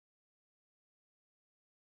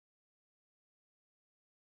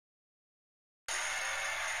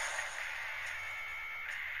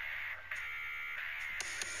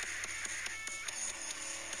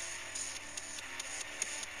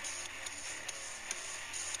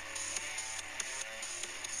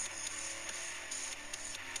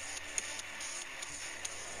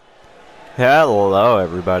Hello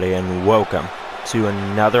everybody and welcome to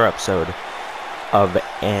another episode of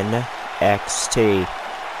NXT.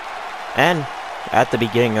 And at the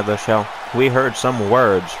beginning of the show, we heard some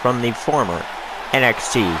words from the former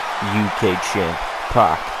NXT UK champ,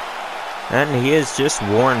 Pac. And he has just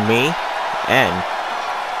warned me and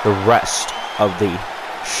the rest of the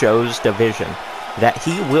show's division that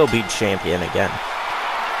he will be champion again.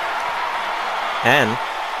 And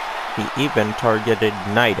he even targeted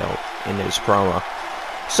Naito in his promo.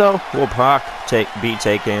 So, will Pac be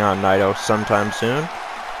taking on Naito sometime soon?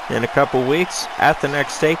 In a couple weeks? At the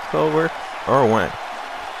next takeover? Or when?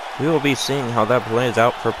 We will be seeing how that plays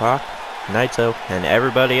out for Pac, Naito, and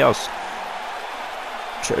everybody else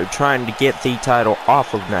trying to get the title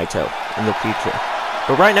off of Naito in the future.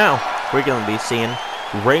 But right now, we're going to be seeing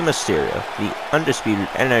Rey Mysterio, the undisputed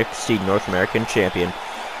NXT North American Champion,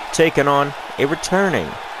 taking on a returning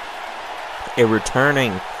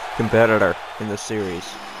competitor in the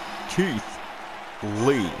series, Keith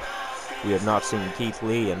Lee. We have not seen Keith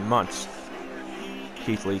Lee in months.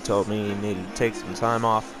 Keith Lee told me he needed to take some time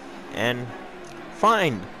off and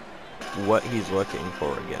find what he's looking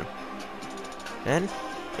for again. And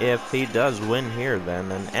if he does win here,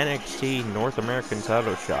 then an NXT North American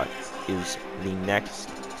title shot is the next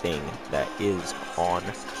thing that is on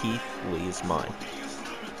Keith Lee's mind.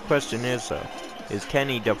 Question is though, can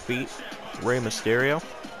he defeat Rey Mysterio,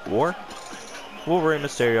 or will Rey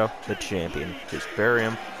Mysterio, the champion, just bury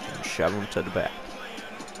him and shove him to the back?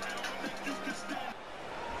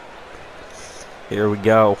 Here we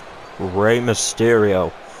go. Rey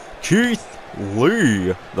Mysterio, Keith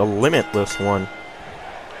Lee, the Limitless One.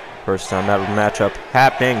 First time ever matchup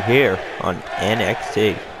happening here on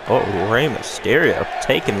NXT. Oh, Rey Mysterio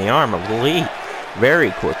taking the arm of Lee very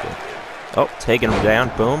quickly. Oh, taking him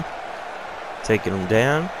down, boom. Taking him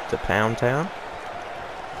down to Pound Town.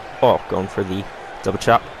 Oh, going for the double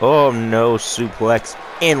chop. Oh no, suplex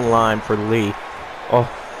in line for Lee. Oh,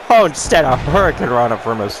 instead a Hurricane Rana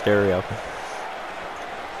for Mysterio.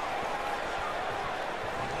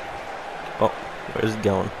 Oh, where's he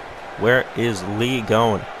going? Where is Lee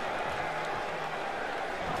going?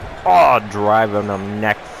 Oh, driving him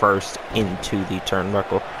neck first into the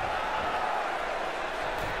turnbuckle.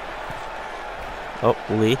 Oh,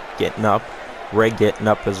 Lee getting up. Rey getting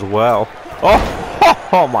up as well.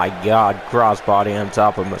 Oh my God, crossbody on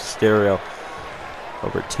top of Mysterio.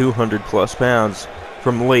 Over 200 plus pounds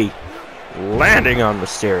from Lee. Landing on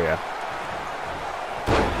Mysterio.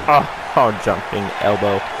 Oh, jumping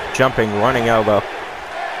elbow. Jumping running elbow.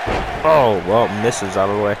 Oh, well, misses out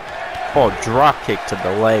of the way. Oh, drop kick to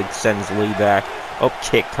the leg sends Lee back. Oh,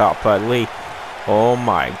 kick caught by Lee. Oh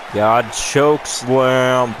my God, choke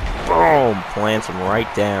slam. Boom, plants him right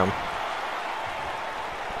down.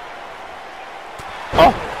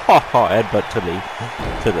 Oh, headbutt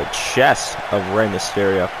to the chest of Rey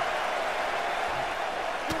Mysterio.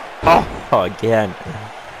 Oh, again.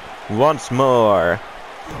 Once more.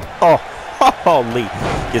 Oh, Lee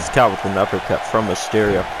gets caught with an uppercut from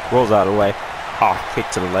Mysterio. Rolls out of the way. Oh, kick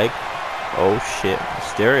to the leg. Oh, shit.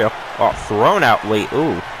 Mysterio. Oh, thrown out Lee.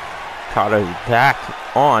 Ooh. Caught his back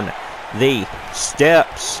on the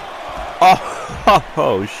steps.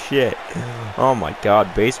 Oh, shit. Oh my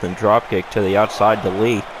God, basement dropkick to the outside to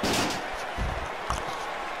Lee.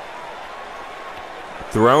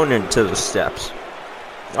 Thrown into the steps.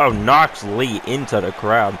 Oh, knocks Lee into the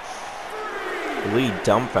crowd. Lee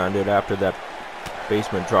dumbfounded after that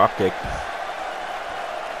basement dropkick.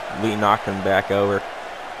 Lee knocked him back over.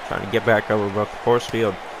 Trying to get back over above the force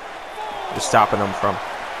field. Just stopping him from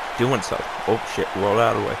doing so. Oh shit, roll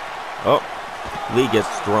out of the way. Oh, Lee gets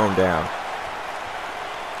thrown down.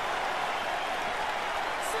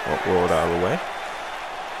 Oh, rolled out of the way.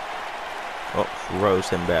 Oh, throws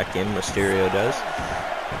him back in. Mysterio does.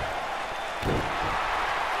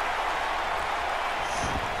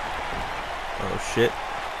 Oh shit.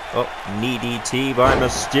 Oh, knee DT by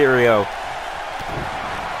Mysterio.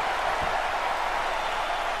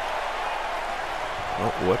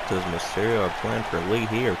 Oh, what does Mysterio have planned for Lee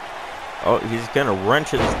here? Oh, he's gonna wrench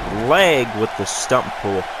his leg with the stump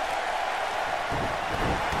pull.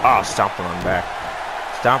 Oh, stomping on back.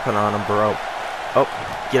 Stomping on him, bro. Oh,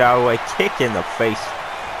 get out of the way. Kick in the face.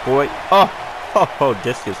 Boy. Oh,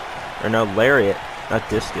 discus. Or no, lariat. Not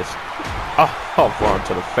discus. Oh, falling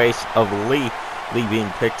to the face of Lee. Lee being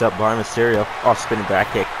picked up by Mysterio. Oh, spinning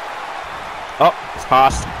back kick. Oh,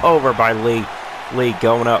 tossed over by Lee. Lee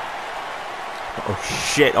going up. Oh,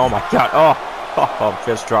 shit. Oh, my God. Oh,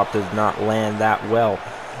 fist drop does not land that well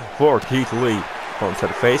for Keith Lee. Going to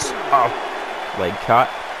the face. Oh, leg cut.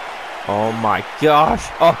 Oh, my gosh.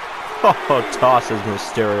 Oh, tosses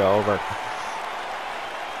Mysterio over.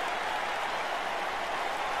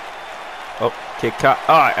 Kick cut.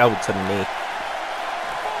 Oh, elbow to the knee.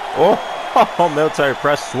 Oh, military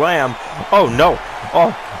press slam. Oh, no.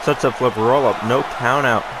 Oh, such a flip roll up. No count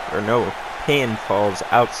out or no pin falls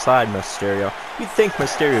outside Mysterio. You'd think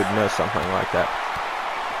Mysterio would know something like that,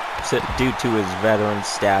 due to his veteran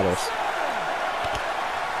status.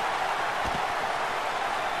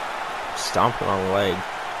 Stomping on the leg.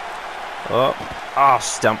 Oh,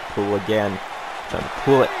 stump pull again. Trying to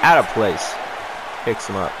pull it out of place. Picks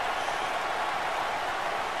him up.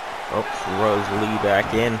 Oh, throws Lee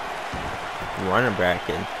back in. Running back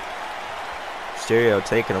in. Mysterio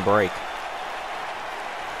taking a break.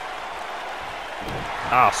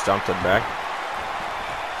 Stumped it back.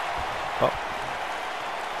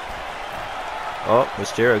 Oh,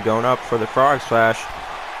 Mysterio going up for the frog splash.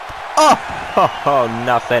 Oh,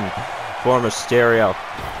 nothing for Mysterio.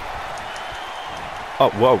 Oh,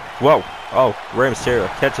 whoa. Oh, Rey Mysterio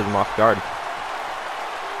catches him off guard.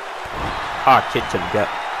 Kick to the gut.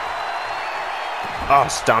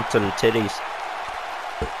 Stomp to the titties.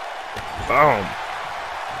 Boom.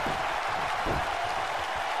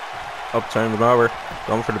 Turns him over.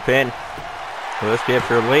 Going for the pin. Will this be it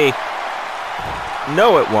for Lee?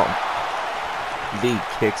 No, it won't. Lee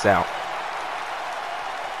kicks out.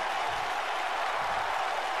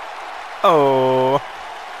 Oh.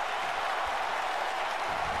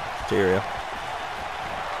 Mysterio.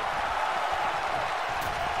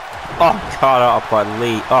 Caught up by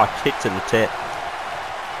Lee. Kick to the tit.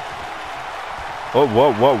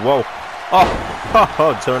 Whoa.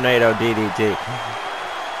 Tornado DDT.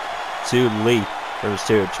 To Lee. There was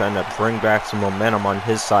two trying to bring back some momentum on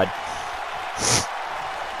his side.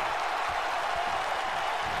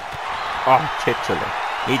 Kick to the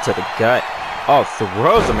knee to the gut.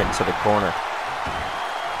 Throws him into the corner.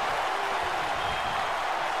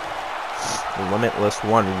 Limitless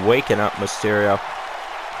One waking up Mysterio.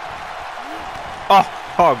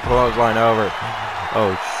 Clothesline over.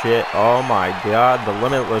 Oh shit. Oh my god. The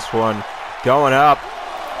Limitless One going up.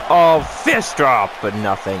 Fist drop, but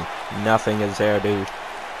nothing. Nothing is there, dude,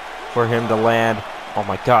 for him to land. Oh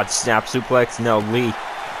my god. Snap suplex. No, Lee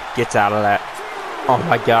gets out of that. Oh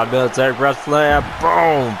my god. Military press slam.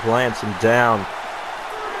 Boom. Plants him down.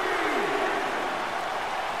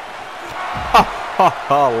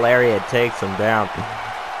 Lariat takes him down.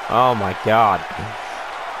 Oh my god.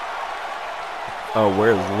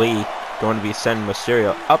 Where's Lee going to be sending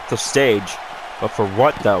Mysterio up the stage? But for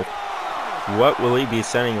what, though? What will he be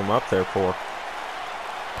sending him up there for?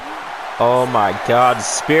 Oh my god.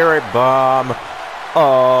 Spirit bomb.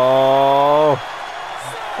 Oh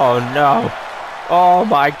no. Oh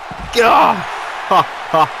my god.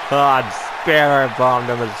 Spirit bomb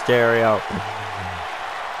to Mysterio.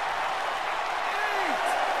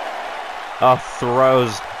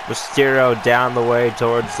 Throws Mysterio down the way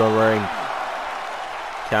towards the ring.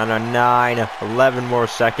 Count on 9, 11 more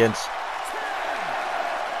seconds.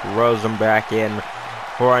 Throws him back in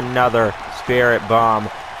for another Spirit Bomb.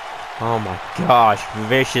 Oh my gosh,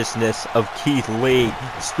 viciousness of Keith Lee.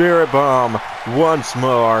 Spirit Bomb once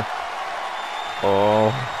more.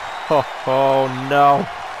 Oh no.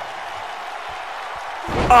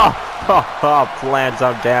 Plants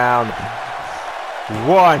him down.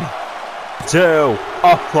 1, 2.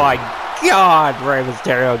 Oh my god. Rey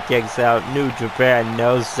Mysterio kicks out. New Japan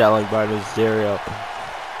no selling by Mysterio.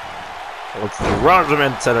 Throws him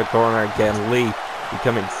into the corner again. Lee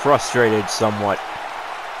becoming frustrated somewhat.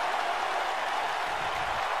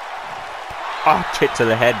 Kick to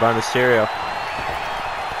the head by Mysterio.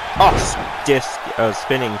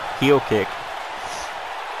 Spinning heel kick.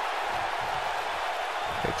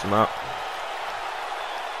 Picks him up.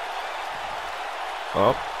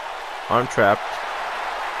 Arm trapped.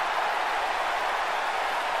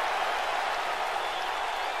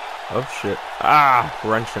 Oh shit.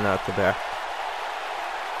 Wrenching out the back.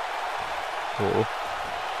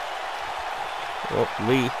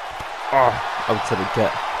 Lee. Out to the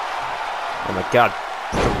gut. Oh my god.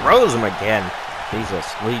 Throws him again. Jesus,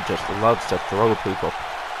 Lee just loves to throw people.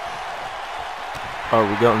 Are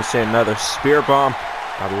we going to see another spear bomb?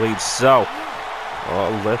 I believe so.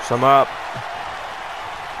 Lifts him up.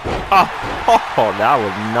 That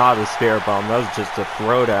was not a spear bomb. That was just a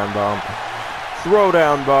throwdown bomb.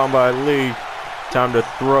 Throwdown bomb by Lee. Time to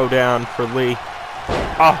throw down for Lee.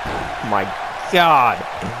 Oh my god.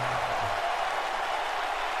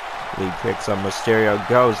 Lee picks up Mysterio.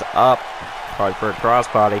 Goes up. Probably for a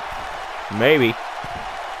crossbody. Maybe.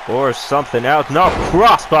 Or something else. No,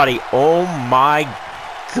 crossbody. Oh my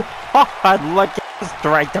god. Look at the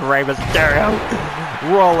strength of Rey Mysterio.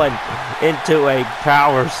 Rolling into a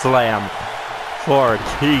power slam for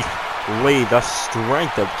Keith Lee. The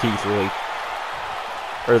strength of Keith Lee.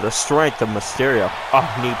 or the strength of Mysterio.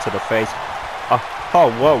 Oh, knee to the face. Oh,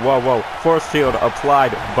 whoa, whoa, whoa. Force field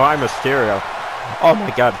applied by Mysterio. Oh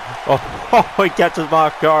my god. Oh, he catches him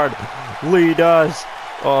off guard. Lee does.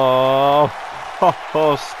 Oh,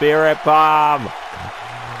 Spirit Bomb.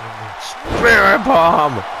 Spirit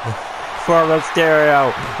Bomb for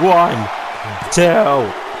Mysterio. 1,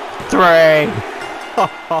 2, 3.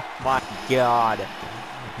 Oh my god.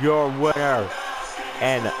 Your winner.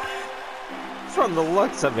 And from the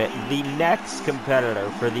looks of it, the next competitor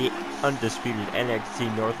for the undisputed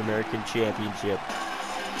NXT North American Championship,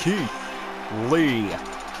 Keith Lee.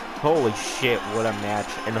 Holy shit, what a match.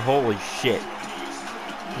 And holy shit,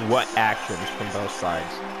 what actions from both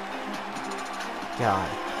sides. God,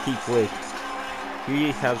 Keith Lee,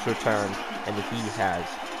 he has returned, and he has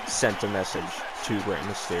sent a message to Rey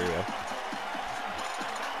Mysterio.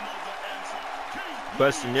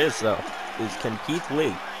 Question is, though, can Keith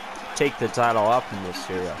Lee take the title off from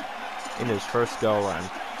Mysterio in his first go-around?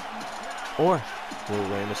 Or will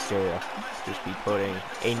Rey Mysterio just be putting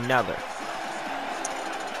another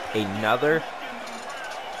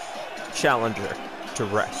challenger to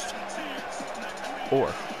rest?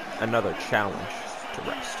 Or another challenge to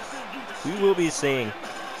rest? We will be seeing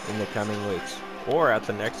in the coming weeks, or at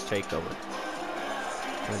the next takeover.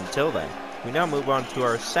 Until then, we now move on to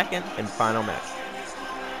our second and final match.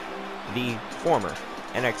 The former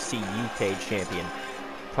NXT UK champion,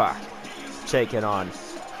 Pac, taking on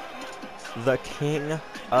the King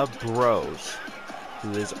of Bros,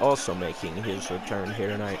 who is also making his return here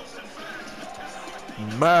tonight,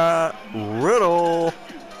 Matt Riddle.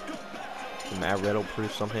 Can Matt Riddle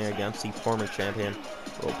prove something against the former champion?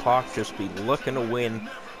 Will Pac just be looking to win,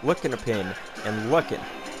 looking to pin, and looking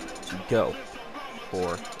to go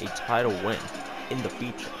for a title win in the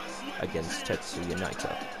future against Tetsuya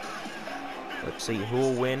Naito? Let's see who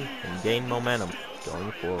will win and gain momentum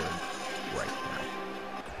going forward right now.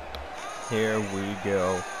 Here we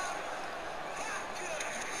go.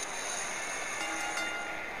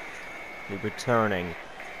 The returning,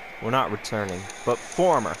 well, not returning, but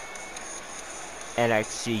former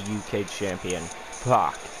NXT UK champion,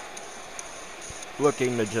 Pac.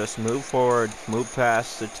 Looking to just move forward, move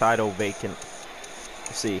past the title vacation,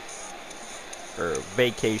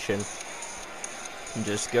 and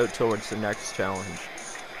just go towards the next challenge,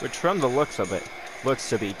 which from the looks of it, looks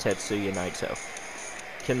to be Tetsuya Naito.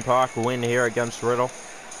 Can Pac win here against Riddle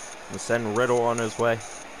and send Riddle on his way?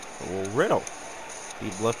 Or will Riddle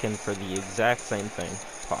be looking for the exact same thing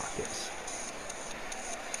Pac is?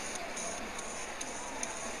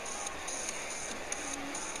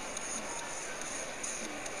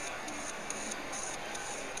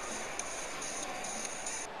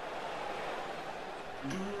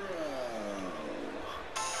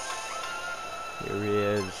 Here he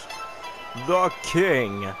is, the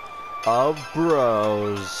King of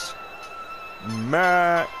Bros,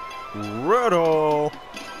 Matt Riddle.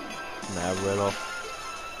 Matt Riddle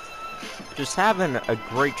just having a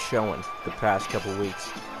great showing the past couple weeks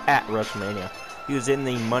at WrestleMania. He was in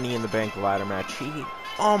the Money in the Bank ladder match. He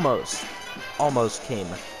almost came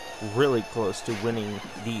really close to winning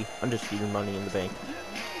the undisputed Money in the Bank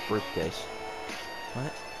briefcase.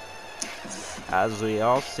 But as we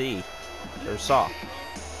all see, or saw,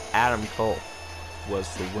 Adam Cole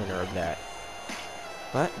was the winner of that.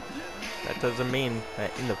 But that doesn't mean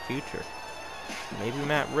that in the future, maybe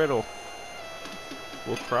Matt Riddle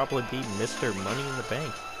will probably be Mr. Money in the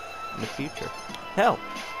Bank in the future. Hell,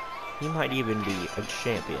 he might even be a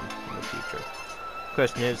champion in the future.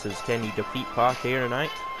 Question is can he defeat Pac here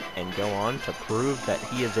tonight and go on to prove that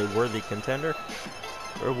he is a worthy contender?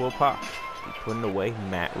 Or will Pac be putting away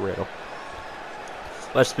Matt Riddle?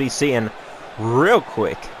 Let's be seeing real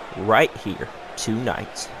quick right here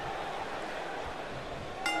tonight.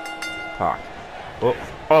 Pac.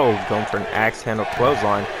 Oh, going for an axe handle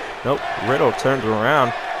clothesline. Nope, Riddle turns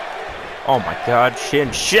around. Oh my god, shin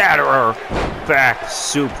shatterer! Back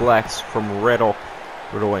suplex from Riddle.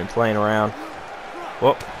 Riddle ain't playing around.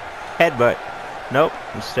 Whoop, headbutt. Nope,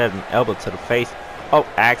 instead an elbow to the face. Oh,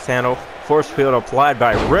 axe handle. Force field applied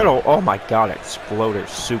by Riddle. Oh my god, exploder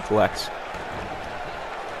suplex.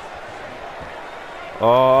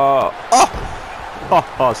 Oh,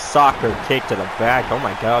 soccer kick to the back. Oh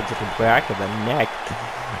my god, to the back of the neck.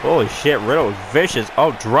 Holy shit, Riddle is vicious.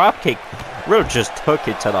 Oh, drop kick. Riddle just took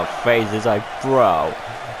it to the face. He's like, bro,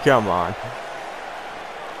 come on.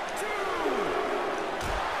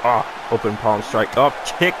 Oh, open palm strike. Oh,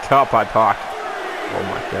 kick caught by Pac. Oh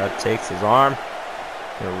my god, takes his arm.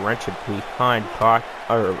 Gonna wrench it behind Pac.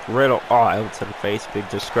 Or Riddle. Oh, elbow to the face. Big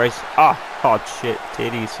disgrace. Oh shit,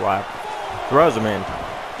 titty slap. Throws him in.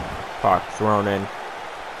 Pac thrown in.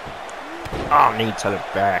 Oh, knee to the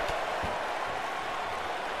back.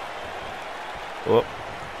 Oh.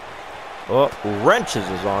 Oh, wrenches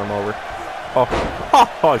his arm over.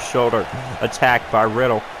 Oh, shoulder attack by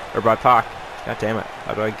Riddle, or by Pac. God damn it.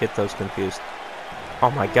 How do I get those confused?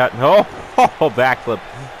 Oh my god. No. Oh, backflip.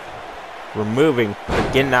 Removing,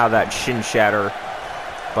 but getting out of that shin shatter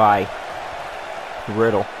by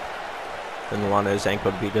Riddle. Didn't want his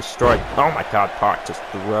ankle to be destroyed. Oh my god, Pac just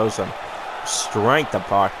throws him. Strength of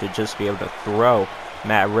Pac to just be able to throw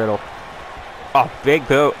Matt Riddle. Oh, big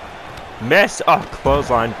boot. Miss. Oh,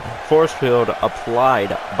 clothesline. Force field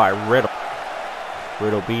applied by Riddle.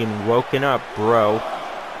 Riddle being woken up, bro.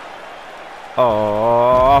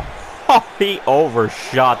 Oh, he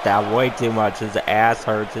overshot that way too much. His ass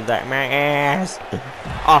hurts. Is that my ass?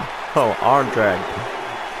 Oh, arm drag.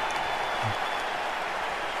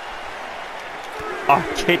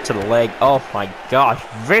 Oh, kick to the leg. Oh my gosh.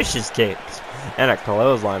 Vicious kicks. And a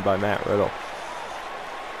clothesline by Matt Riddle.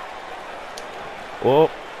 Oh.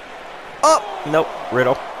 Oh, nope.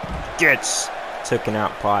 Riddle gets taken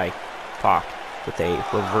out by Pac with a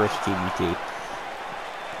reverse DDT.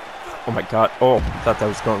 Oh my god. Oh, thought that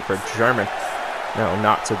was going for a German. No,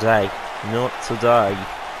 not today. Not today.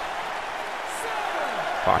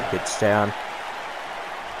 Pac gets down.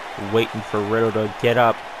 Waiting for Riddle to get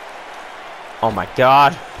up. Oh my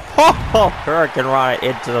god. Oh, Hurricane Rana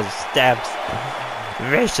into the steps.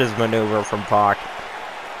 Vicious maneuver from Pac.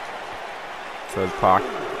 Throws Pac,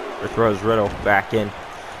 or throws Riddle back in.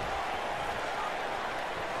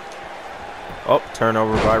 Oh,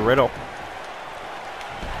 turnover by Riddle.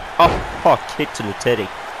 Oh, kick to the titty.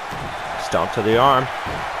 Stomp to the arm.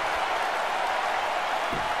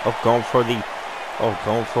 Oh, going for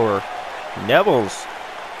Neville's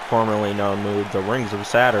formerly known move, the Rings of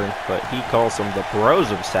Saturn, but he calls them the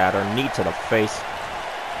Bros of Saturn. Knee to the face.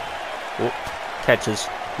 Oh, catches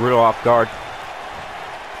Riddle off guard.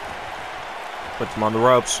 Puts him on the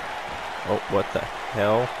ropes. Oh, what the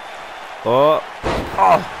hell? Oh.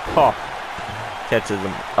 Catches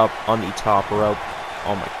him up on the top rope.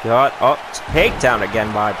 Oh my god. Oh, takedown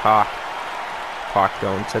again by Pac. Pac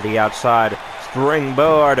going to the outside.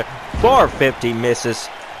 Springboard. 450 misses.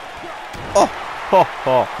 Oh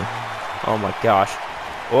my gosh.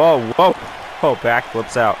 Whoa. Oh,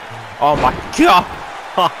 backflips out. Oh my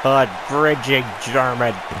god. Bridging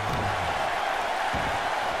German.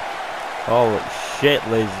 Holy shit,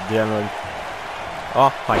 ladies and gentlemen.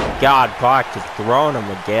 Oh my god, Pac just throwing him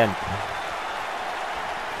again.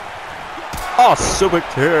 Oh, super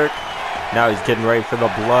kick. Now he's getting ready for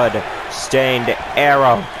the blood-stained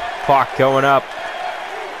arrow. Pac going up.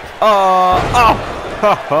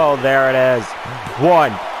 Oh, there it is.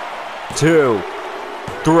 1, 2,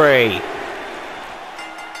 3.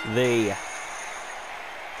 The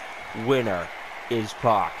winner is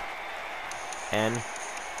Pac. And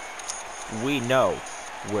we know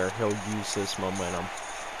where he'll use this momentum.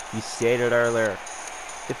 He stated earlier,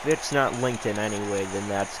 if it's not linked in any way, then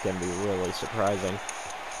that's going to be really surprising.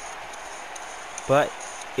 But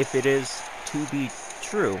if it is to be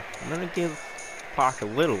true, I'm going to give Pac a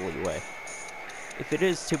little leeway. If it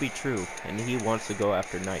is to be true, and he wants to go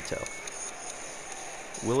after Naito,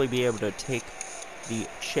 will he be able to take the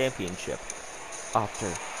championship off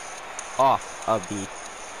of the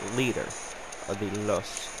leader of the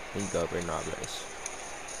Los Ingobernables?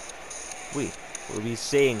 We will be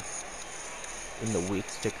seeing in the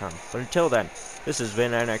weeks to come. But until then, this has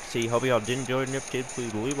been NXT. Hope y'all did enjoy it, and if you did,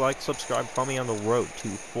 please leave a like, subscribe, follow me on the road to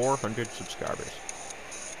 400 subscribers.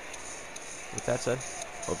 With that said,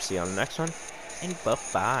 hope to see you on the next one, and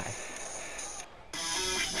bye-bye.